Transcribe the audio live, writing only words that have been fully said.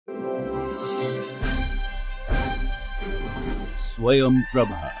Swayam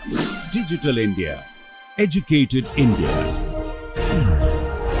Prabha. Digital India. Educated India.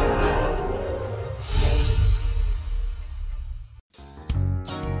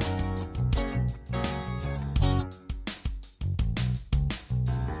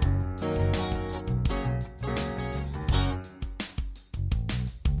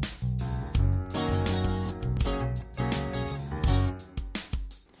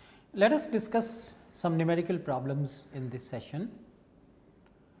 Let us discuss some numerical problems in this session.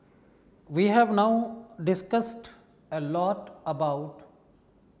 We have now discussed a lot about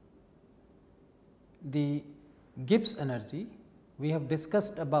the Gibbs energy, we have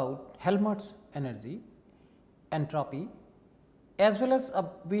discussed about Helmholtz energy, entropy, as well as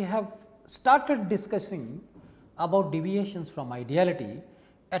we have started discussing about deviations from ideality,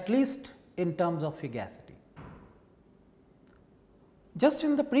 at least in terms of fugacity. Just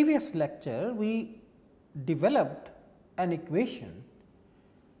in the previous lecture, we developed an equation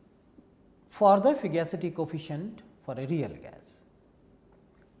for the fugacity coefficient for a real gas.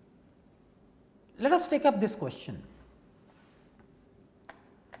 Let us take up this question.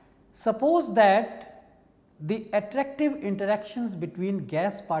 Suppose that the attractive interactions between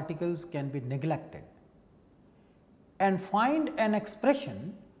gas particles can be neglected and find an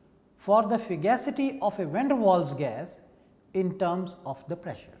expression for the fugacity of a van der Waals gas in terms of the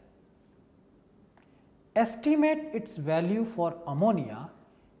pressure. Estimate its value for ammonia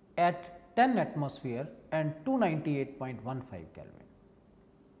at 10 atmosphere and 298.15 Kelvin.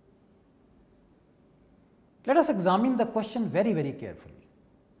 Let us examine the question very, very carefully.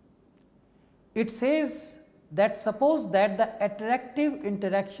 It says that suppose that the attractive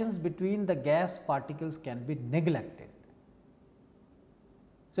interactions between the gas particles can be neglected.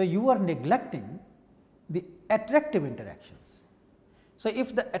 So, you are neglecting the attractive interactions. So,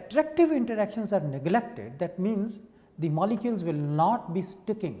 if the attractive interactions are neglected, that means the molecules will not be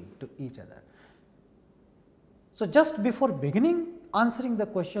sticking to each other. So, just before beginning answering the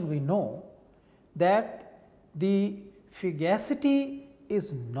question, we know that the fugacity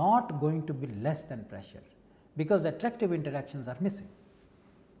is not going to be less than pressure, because attractive interactions are missing.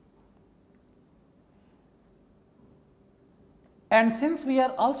 And since we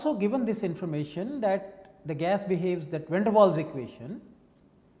are also given this information that the gas behaves that van der Waals equation,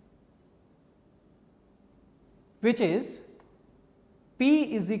 which is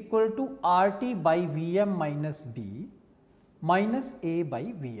P is equal to R T by V m minus B minus A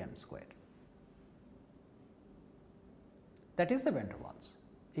by V m square. That is the van der Waals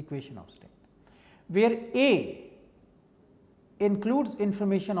equation of state, where A includes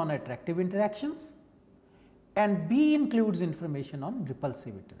information on attractive interactions and B includes information on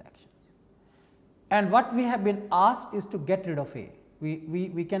repulsive interactions. And what we have been asked is to get rid of A.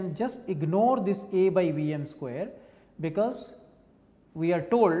 We can just ignore this A by V m square, because we are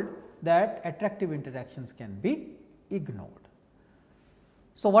told that attractive interactions can be ignored.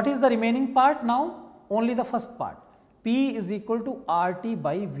 So, what is the remaining part now? Only the first part, P is equal to R T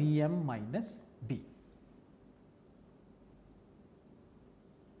by V m minus B.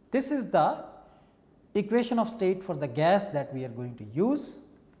 This is the equation of state for the gas that we are going to use.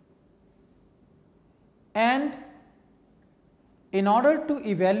 And in order to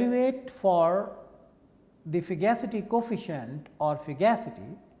evaluate for the fugacity coefficient or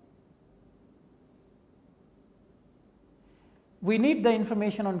fugacity, we need the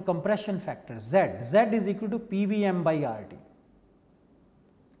information on compression factor Z. Z is equal to PVM by RT.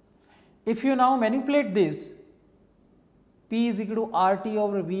 If you now manipulate this, P is equal to RT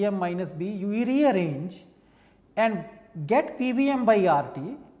over Vm minus B, you rearrange and get PVM by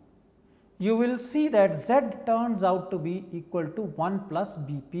RT, you will see that Z turns out to be equal to 1 plus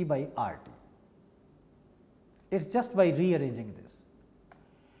Bp by RT. It is just by rearranging this.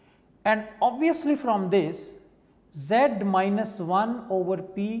 And obviously, from this Z minus 1 over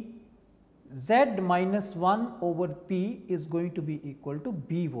P, Z minus 1 over P is going to be equal to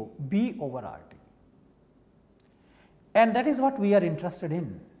B over RT. And that is what we are interested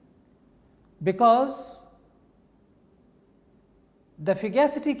in, because the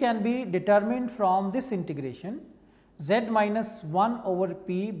fugacity can be determined from this integration Z minus 1 over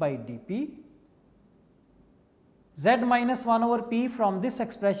P by dP. Z minus 1 over P from this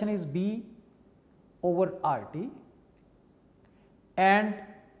expression is B over RT, and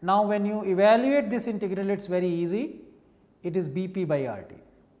now when you evaluate this integral, it is very easy, it is Bp by RT.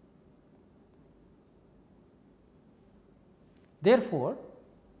 Therefore,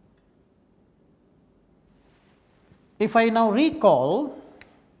 if I now recall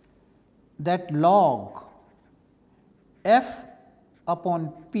that log f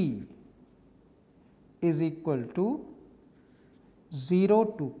upon P is equal to 0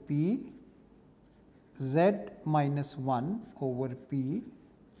 to P Z minus 1 over P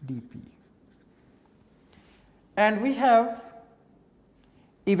dP. And we have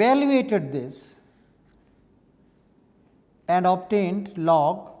evaluated this and obtained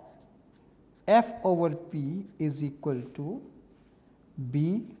log F over P is equal to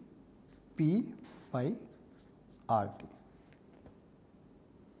B P by R T,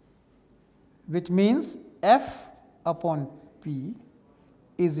 which means F upon P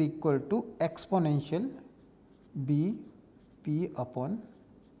is equal to exponential B P upon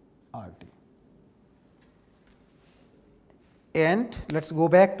R T. And let us go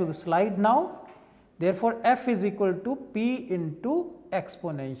back to the slide now. Therefore, F is equal to P into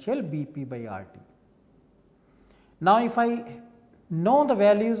exponential B P by R T. Now, if I know the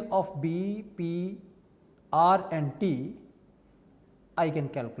values of B, P, R and T, I can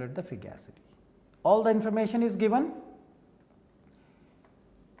calculate the fugacity. All the information is given.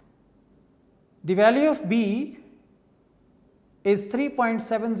 The value of B is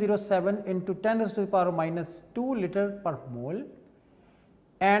 3.707 into 10 raised to the power minus 2 liter per mole,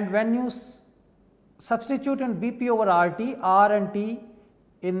 and when you substitute in B P over R T, R and T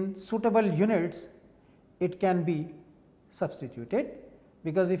in suitable units, it can be substituted,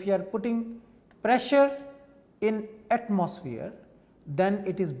 because if you are putting pressure in atmosphere, then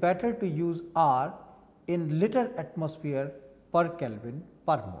it is better to use R in liter atmosphere per Kelvin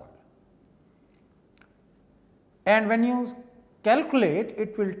per mole. And when you calculate,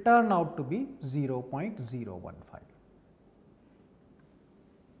 it will turn out to be 0.015.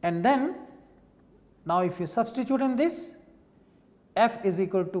 And then now if you substitute in this, F is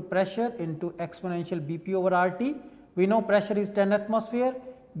equal to pressure into exponential B P over R T. We know pressure is 10 atmosphere,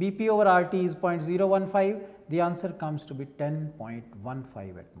 B P over R T is 0.015, the answer comes to be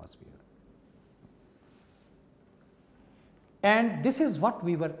 10.15 atmosphere. And this is what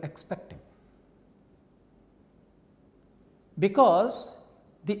we were expecting, because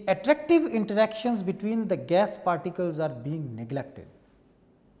the attractive interactions between the gas particles are being neglected.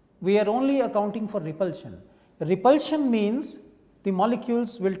 We are only accounting for repulsion. Repulsion means the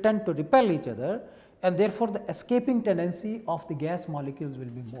molecules will tend to repel each other, and therefore, the escaping tendency of the gas molecules will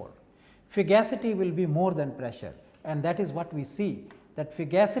be more. Fugacity will be more than pressure, and that is what we see, that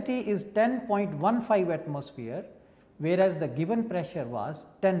fugacity is 10.15 atmosphere, whereas the given pressure was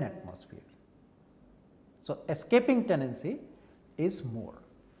 10 atmosphere. So, escaping tendency is more,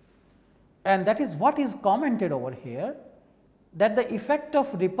 and that is what is commented over here, that the effect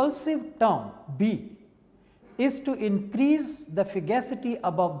of repulsive term B is to increase the fugacity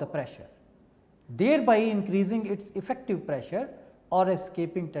above the pressure, thereby increasing its effective pressure or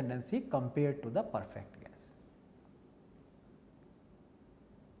escaping tendency compared to the perfect gas.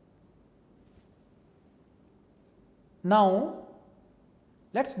 Now,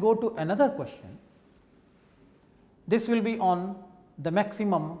 let us go to another question. This will be on the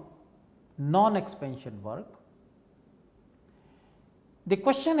maximum non-expansion work. The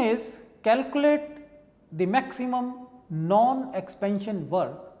question is, calculate the maximum non-expansion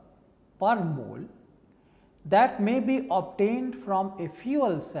work per mole that may be obtained from a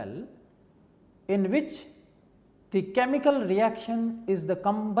fuel cell in which the chemical reaction is the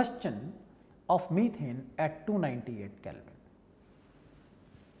combustion of methane at 298 Kelvin.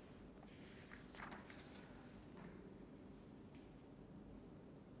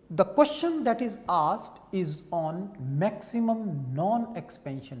 The question that is asked is on maximum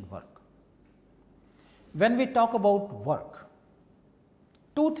non-expansion work. When we talk about work,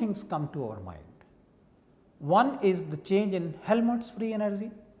 two things come to our mind. One is the change in Helmholtz free energy,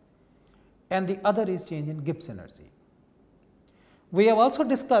 and the other is change in Gibbs energy. We have also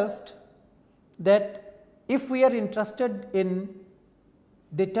discussed that if we are interested in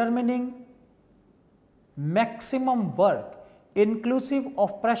determining maximum work inclusive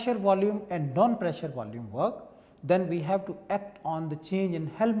of pressure volume and non-pressure volume work, then we have to act on the change in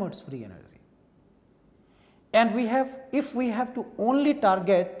Helmholtz free energy. And we have, if we have to only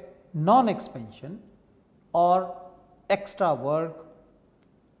target non-expansion or extra work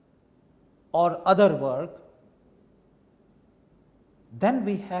or other work, then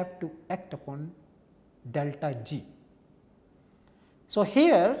we have to act upon delta G. So,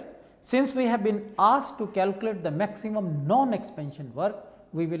 here since we have been asked to calculate the maximum non-expansion work,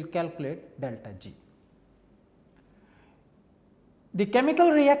 we will calculate delta G. The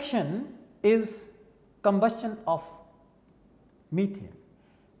chemical reaction is combustion of methane.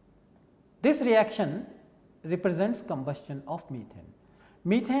 This reaction represents combustion of methane.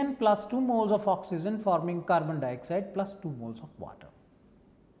 Methane plus 2 moles of oxygen forming carbon dioxide plus 2 moles of water.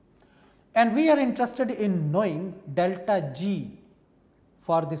 And we are interested in knowing delta G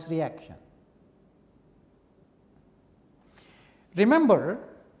for this reaction. Remember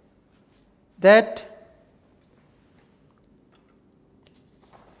that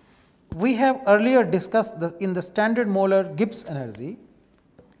we have earlier discussed in the standard molar Gibbs energy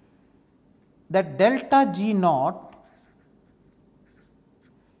that delta G naught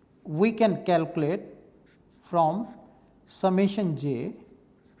we can calculate from summation j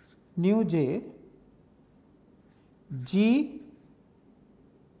nu j G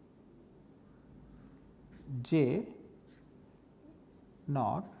j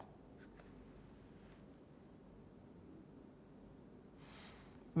naught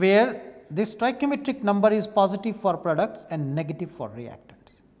where this stoichiometric number is positive for products and negative for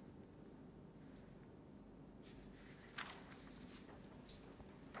reactants.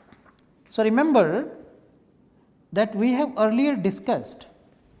 So, remember that we have earlier discussed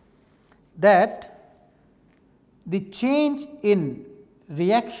that the change in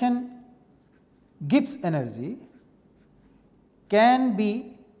reaction Gibbs energy can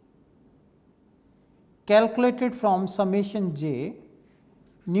be calculated from summation j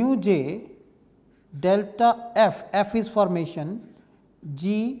nu j delta f, f is formation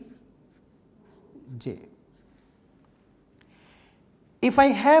G j. If I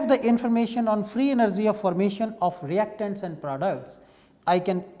have the information on free energy of formation of reactants and products, I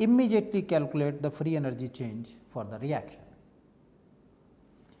can immediately calculate the free energy change for the reaction.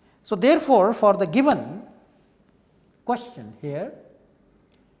 So, therefore, for the given question here,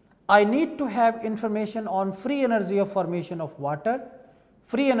 I need to have information on free energy of formation of water,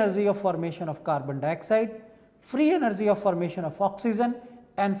 free energy of formation of carbon dioxide, free energy of formation of oxygen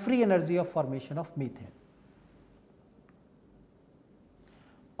and free energy of formation of methane.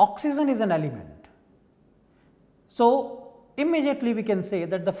 Oxygen is an element. So, immediately we can say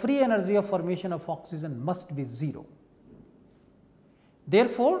that the free energy of formation of oxygen must be 0.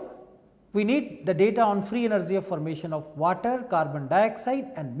 Therefore, we need the data on free energy of formation of water, carbon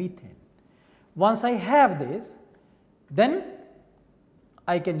dioxide and methane. Once I have this, then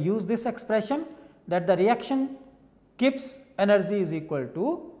I can use this expression that the reaction Gibbs energy is equal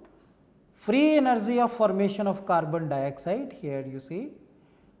to free energy of formation of carbon dioxide, here you see,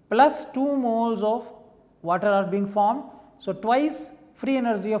 plus 2 moles of water are being formed. So, twice free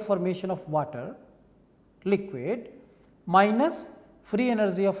energy of formation of water liquid minus free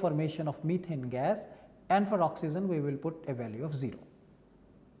energy of formation of methane gas, and for oxygen we will put a value of 0.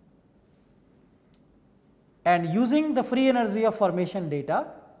 And using the free energy of formation data,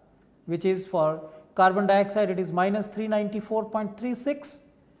 which is for carbon dioxide it is minus 394.36,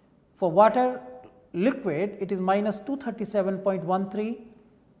 for water liquid it is minus 237.13,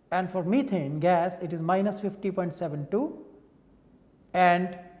 and for methane gas it is minus 50.72,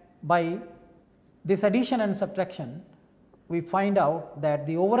 and by this addition and subtraction we find out that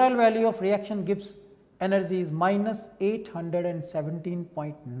the overall value of reaction Gibbs energy is minus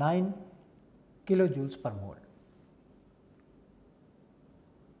 817.9 kilojoules per mole.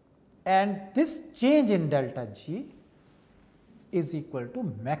 And this change in delta G is equal to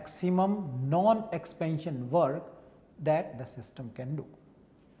maximum non-expansion work that the system can do,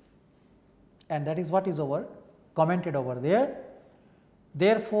 and that is what is commented over there.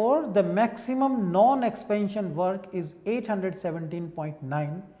 Therefore, the maximum non-expansion work is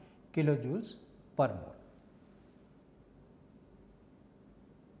 817.9 kilojoules per mole.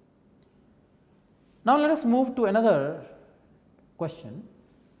 Now, let us move to another question.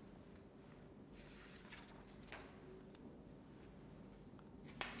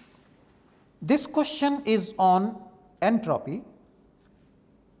 This question is on entropy,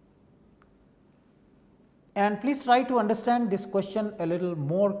 and please try to understand this question a little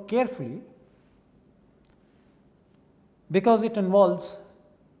more carefully, because it involves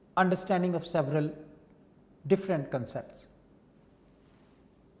understanding of several different concepts.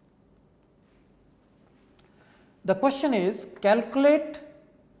 The question is, calculate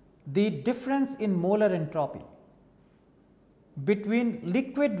the difference in molar entropy between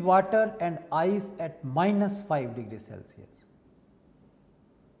liquid water and ice at minus 5 degrees Celsius,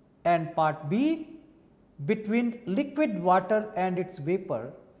 and part B, between liquid water and its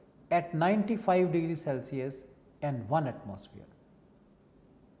vapor at 95 degrees Celsius and 1 atmosphere.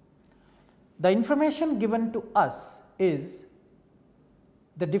 The information given to us is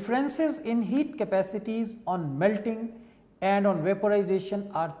the differences in heat capacities on melting and on vaporization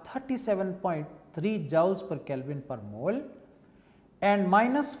are 37.3 joules per Kelvin per mole and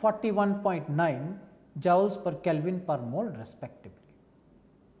minus 41.9 joules per Kelvin per mole respectively.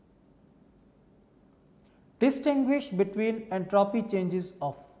 Distinguish between entropy changes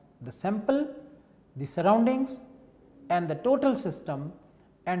of the sample, the surroundings and the total system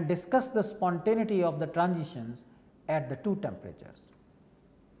and discuss the spontaneity of the transitions at the two temperatures.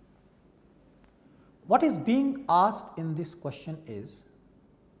 What is being asked in this question is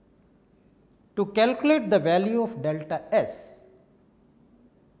to calculate the value of delta S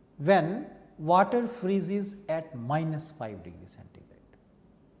when water freezes at -5 °C.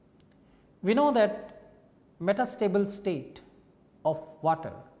 We know that metastable state of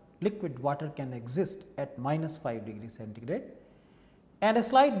water, liquid water can exist at -5 °C, and a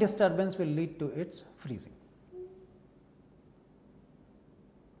slight disturbance will lead to its freezing.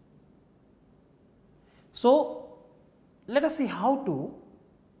 So, let us see how to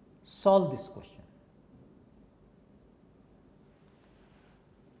solve this question.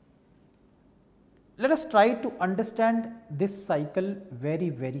 Let us try to understand this cycle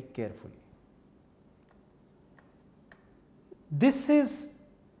very carefully. This is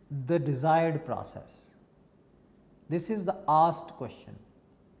the desired process. This is the asked question,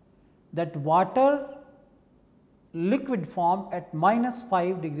 that water liquid form at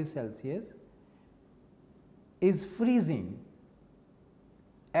 -5 °C is freezing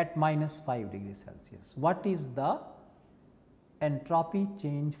at -5 °C. What is the entropy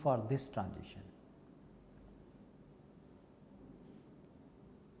change for this transition?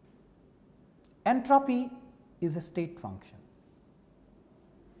 Entropy is a state function.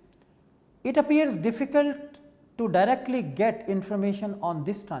 It appears difficult to directly get information on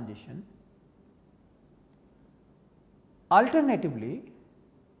this transition. Alternatively,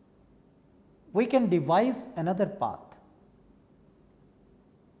 we can devise another path.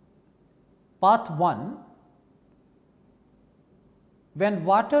 Path 1, when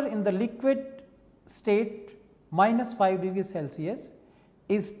water in the liquid state -5 °C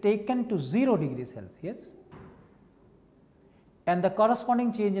is taken to 0 °C, and the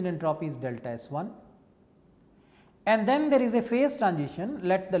corresponding change in entropy is delta S1, and then there is a phase transition,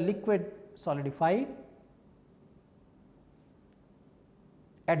 let the liquid solidify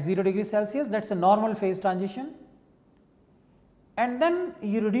at 0 °C, that is a normal phase transition, and then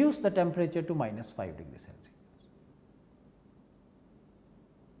you reduce the temperature to -5 °C,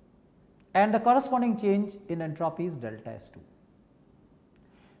 and the corresponding change in entropy is delta S2.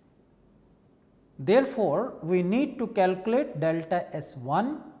 Therefore, we need to calculate delta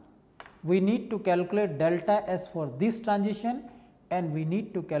S1, we need to calculate delta S for this transition, and we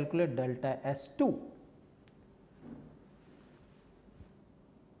need to calculate delta S2.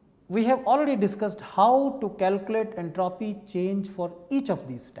 We have already discussed how to calculate entropy change for each of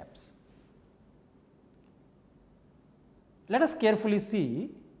these steps. Let us carefully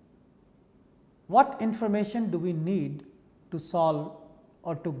see what information do we need to solve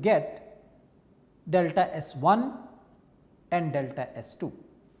or to get delta S1 and delta S2.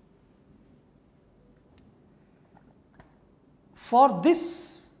 For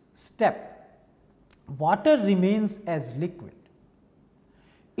this step, water remains as liquid.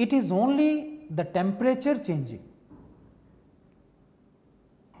 It is only the temperature changing,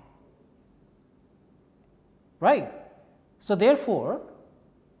 right. So, therefore,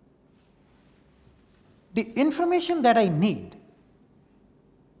 the information that I need,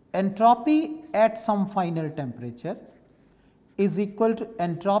 entropy at some final temperature is equal to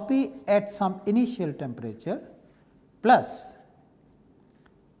entropy at some initial temperature plus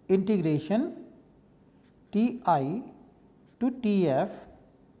integration Ti to Tf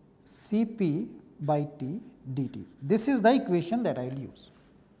Cp by T dt. This is the equation that I will use.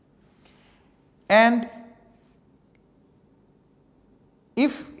 And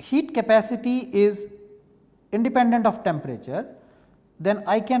if heat capacity is independent of temperature, then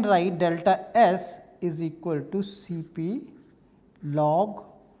I can write delta S is equal to Cp log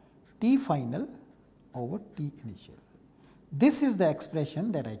T final over T initial. This is the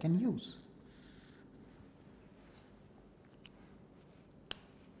expression that I can use.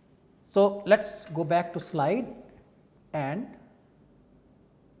 So, let us go back to slide and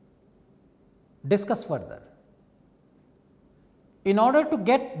discuss further. In order to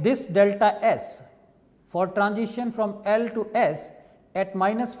get this delta S for transition from L to S at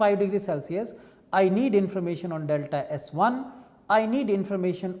 -5 °C, I need information on delta S1, I need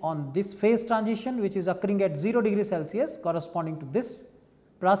information on this phase transition which is occurring at 0 °C corresponding to this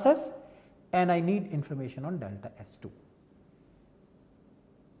process, and I need information on delta S2.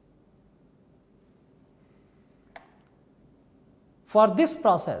 For this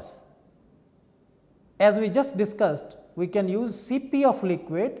process, as we just discussed, we can use Cp of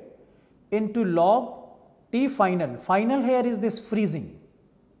liquid into log T final. Final here is this freezing.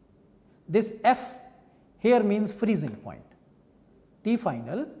 This F here means freezing point. T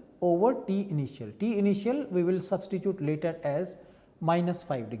final over T initial. T initial we will substitute later as minus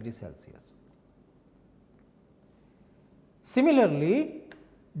 5 degrees Celsius. Similarly,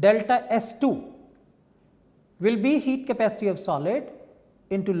 delta S2 will be heat capacity of solid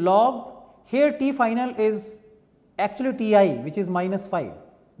into log, here T final is actually Ti, which is minus 5,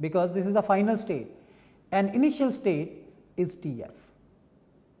 because this is the final state, and initial state is Tf.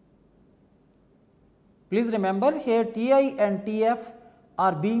 Please remember, here Ti and Tf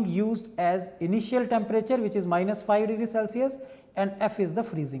are being used as initial temperature, which is minus 5 degrees Celsius, and F is the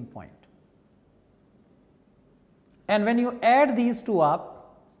freezing point. And when you add these two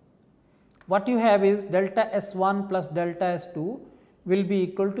up, what you have is delta S1 plus delta S2 will be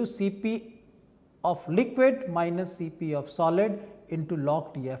equal to Cp of liquid minus Cp of solid into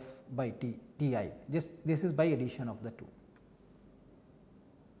log Tf by Ti. This is by addition of the two.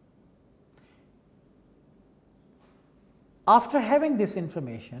 After having this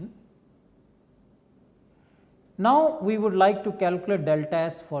information, now we would like to calculate delta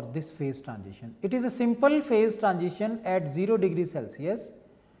S for this phase transition. It is a simple phase transition at 0 degrees Celsius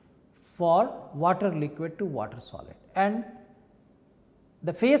for water liquid to water solid, and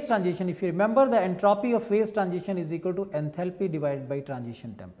the phase transition, if you remember, the entropy of phase transition is equal to enthalpy divided by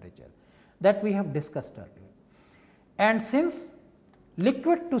transition temperature, that we have discussed earlier. And since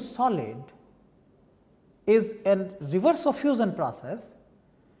liquid to solid is a reverse of fusion process,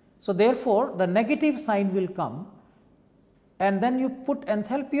 so therefore, the negative sign will come, and then you put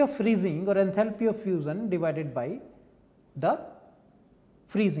enthalpy of freezing or enthalpy of fusion divided by the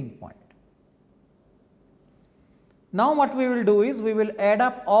freezing point. Now, what we will do is we will add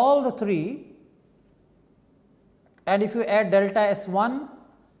up all the three, and if you add delta S1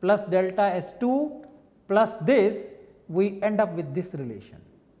 plus delta S2 plus this, we end up with this relation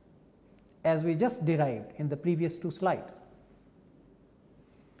as we just derived in the previous two slides.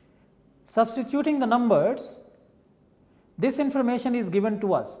 Substituting the numbers, this information is given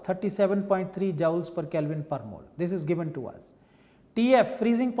to us 37.3 joules per Kelvin per mole. This is given to us. Tf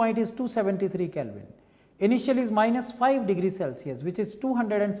freezing point is 273 Kelvin. Initial is minus 5 degrees Celsius, which is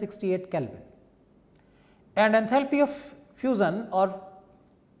 268 Kelvin, and enthalpy of fusion or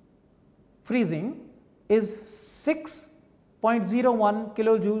freezing is 6.01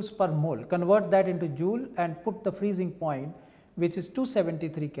 kilojoules per mole. Convert that into joule and put the freezing point, which is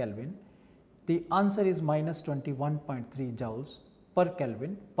 273 Kelvin. The answer is minus 21.3 joules per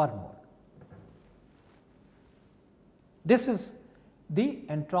Kelvin per mole. This is the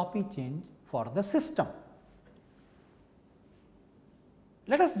entropy change for the system.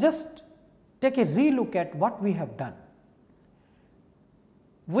 Let us just take a relook at what we have done.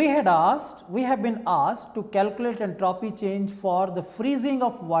 We have been asked to calculate entropy change for the freezing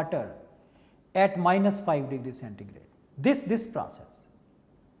of water at minus 5 degrees centigrade. This process.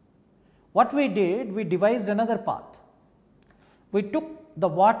 What we did, we devised another path. We took the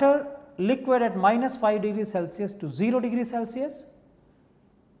water liquid at minus 5 degrees Celsius to 0 degrees Celsius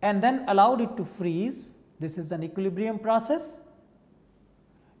and then allowed it to freeze. This is an equilibrium process,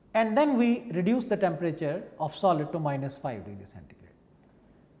 and then we reduced the temperature of solid to minus 5 degrees centigrade.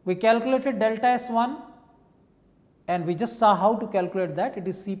 We calculated delta S1 and we just saw how to calculate that. It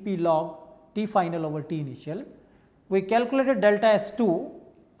is Cp log T final over T initial. We calculated delta S2,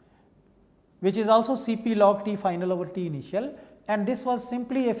 which is also Cp log T final over T initial, and this was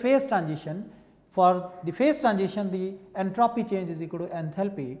simply a phase transition. For the phase transition, the entropy change is equal to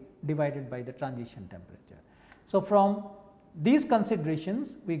enthalpy divided by the transition temperature. So, from these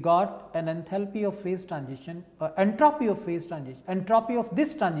considerations, we got an enthalpy of phase transition, entropy of phase transition, entropy of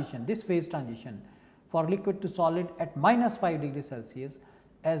this transition, this phase transition for liquid to solid at minus 5 degrees Celsius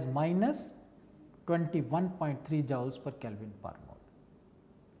as minus 21.3 joules per Kelvin per mole.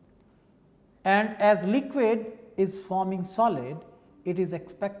 And as liquid is forming solid, it is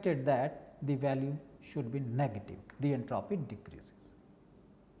expected that the value should be negative, the entropy decreases.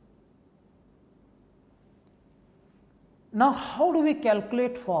 Now, how do we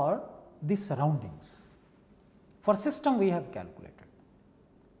calculate for the surroundings? For system we have calculated,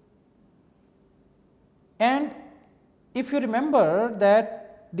 and if you remember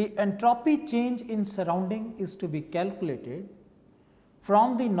that the entropy change in surrounding is to be calculated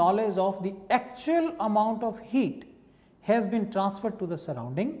from the knowledge of the actual amount of heat has been transferred to the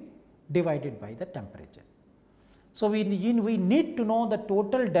surrounding divided by the temperature. So, we need to know the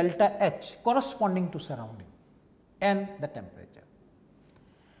total delta H corresponding to surrounding and the temperature.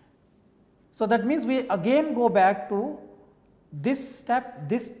 So, that means we again go back to this step,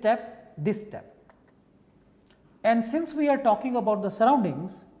 this step, this step, and since we are talking about the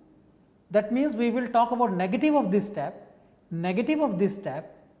surroundings, that means we will talk about negative of this step, negative of this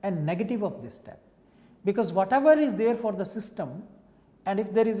step and negative of this step, because whatever is there for the system and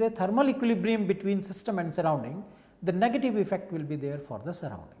if there is a thermal equilibrium between system and surrounding, the negative effect will be there for the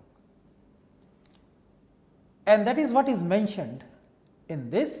surrounding. And that is what is mentioned in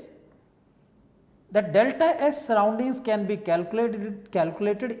this, that delta S surroundings can be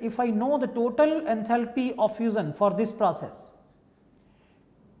calculated if I know the total enthalpy of fusion for this process,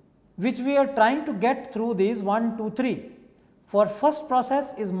 which we are trying to get through these 1, 2, 3. For first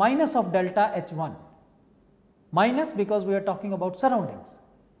process is minus of delta H1, minus because we are talking about surroundings,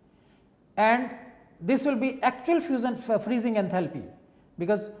 and this will be actual fusion freezing enthalpy,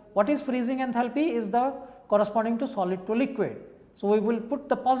 because what is freezing enthalpy is the corresponding to solid to liquid. So, we will put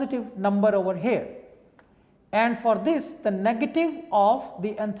the positive number over here, and for this the negative of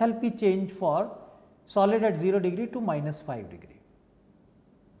the enthalpy change for solid at 0 degree to minus 5 degree.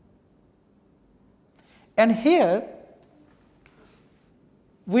 And here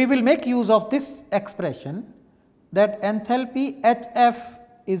we will make use of this expression, that enthalpy HF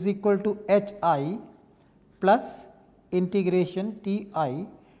is equal to HI plus integration Ti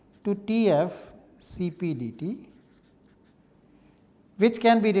to Tf Cp dt, which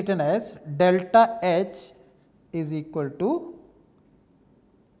can be written as delta H is equal to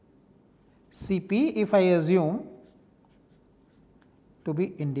Cp if I assume to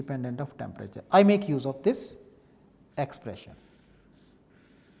be independent of temperature. I make use of this expression,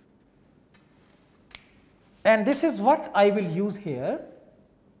 and this is what I will use here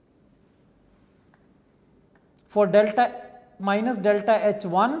for delta minus delta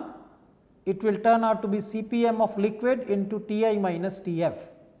H1. It will turn out to be Cpm of liquid into Ti minus Tf.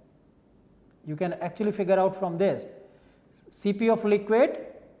 You can actually figure out from this Cp of liquid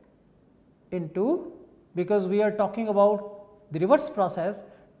into, because we are talking about the reverse process,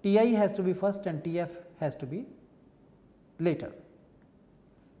 Ti has to be first and Tf has to be later,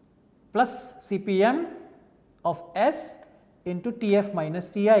 plus Cpm of S into Tf minus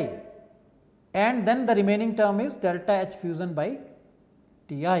Ti, and then the remaining term is delta H fusion by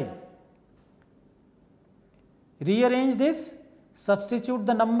Ti. Rearrange this, substitute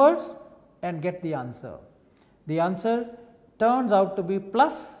the numbers and get the answer. The answer turns out to be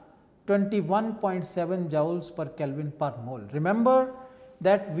plus 21.7 joules per Kelvin per mole. Remember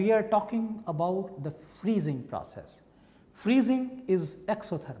that we are talking about the freezing process. Freezing is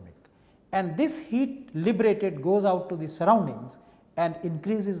exothermic, and this heat liberated goes out to the surroundings and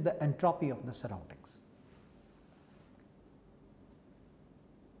increases the entropy of the surroundings.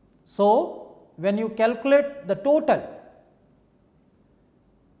 So, when you calculate the total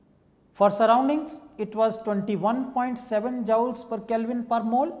for surroundings, it was 21.7 joules per Kelvin per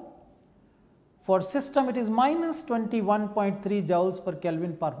mole. For system, it is minus 21.3 joules per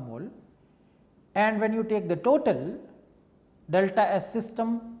Kelvin per mole, and when you take the total delta S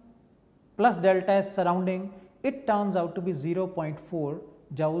system plus delta S surrounding, it turns out to be 0.4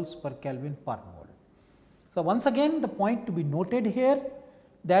 joules per Kelvin per mole. So, once again the point to be noted here,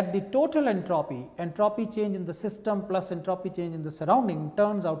 that the total entropy change in the system plus entropy change in the surrounding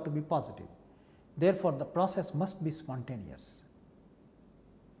turns out to be positive. Therefore, the process must be spontaneous,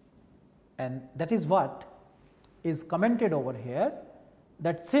 and that is what is commented over here,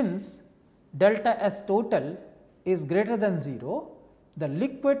 that since delta S total is greater than 0, the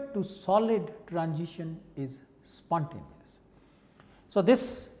liquid to solid transition is spontaneous. So,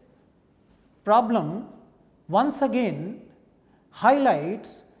 this problem once again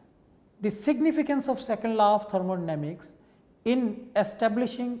highlights the significance of second law of thermodynamics in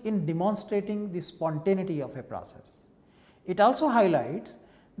establishing, in demonstrating the spontaneity of a process. It also highlights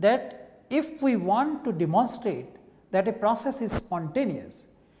that if we want to demonstrate that a process is spontaneous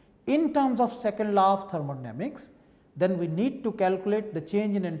in terms of second law of thermodynamics, then we need to calculate the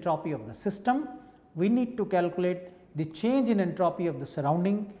change in entropy of the system, we need to calculate the change in entropy of the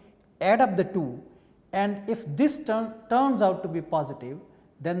surrounding, add up the two, and if this turns out to be positive,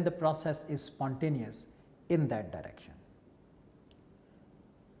 then the process is spontaneous in that direction.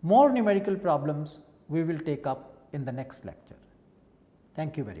 More numerical problems we will take up in the next lecture.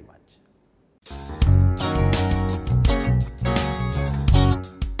 Thank you very much.